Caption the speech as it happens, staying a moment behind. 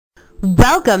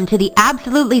Welcome to the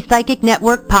Absolutely Psychic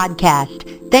Network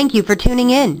podcast. Thank you for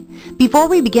tuning in. Before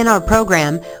we begin our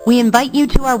program, we invite you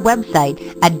to our website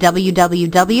at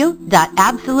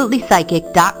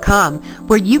www.absolutelypsychic.com,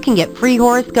 where you can get free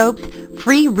horoscopes,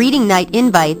 free reading night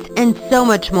invites, and so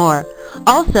much more.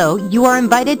 Also, you are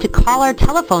invited to call our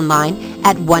telephone line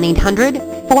at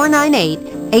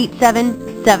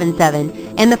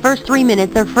 1-800-498-8777, and the first 3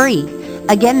 minutes are free.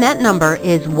 Again, that number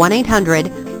is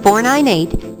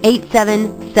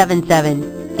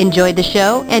 1-800-498-8777. Enjoy the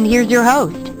show, and here's your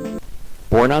host.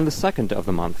 Born on the 2nd of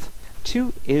the month.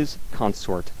 2 is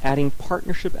consort, adding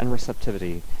partnership and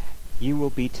receptivity. You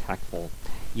will be tactful.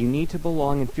 You need to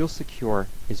belong and feel secure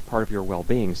is part of your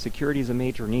well-being. Security is a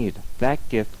major need. That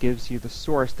gift gives you the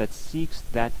source that seeks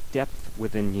that depth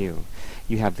within you.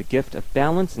 You have the gift of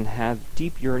balance and have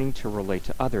deep yearning to relate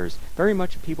to others. Very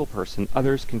much a people person.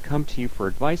 Others can come to you for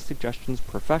advice, suggestions,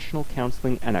 professional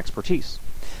counseling, and expertise.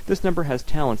 This number has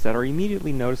talents that are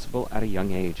immediately noticeable at a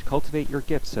young age. Cultivate your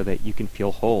gifts so that you can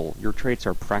feel whole. Your traits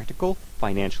are practical,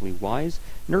 financially wise,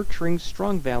 nurturing,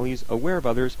 strong values, aware of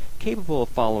others, capable of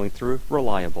following through,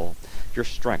 reliable. Your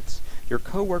strengths. Your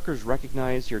co-workers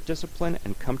recognize your discipline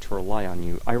and come to rely on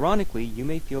you. Ironically, you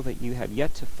may feel that you have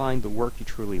yet to find the work you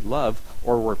truly love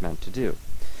or were meant to do.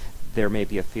 There may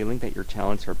be a feeling that your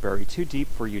talents are buried too deep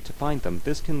for you to find them.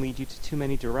 This can lead you to too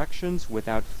many directions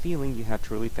without feeling you have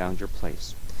truly found your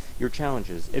place. Your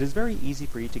challenges. It is very easy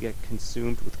for you to get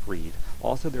consumed with greed.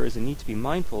 Also, there is a need to be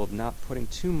mindful of not putting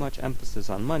too much emphasis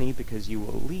on money because you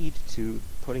will lead to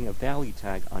putting a value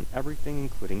tag on everything,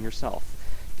 including yourself.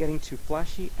 Getting too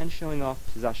flashy and showing off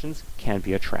possessions can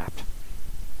be a trap.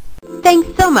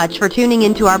 Thanks so much for tuning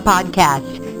into our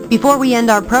podcast. Before we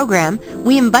end our program,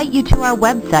 we invite you to our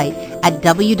website at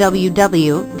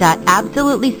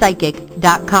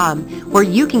www.absolutelypsychic.com, where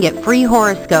you can get free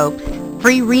horoscopes,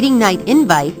 free reading night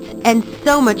invites, and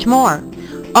so much more.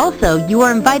 Also, you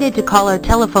are invited to call our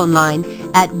telephone line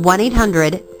at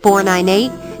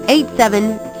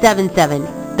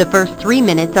 1-800-498-8777. The first 3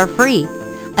 minutes are free.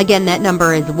 Again, that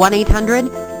number is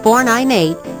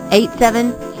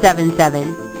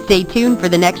 1-800-498-8777. Stay tuned for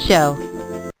the next show.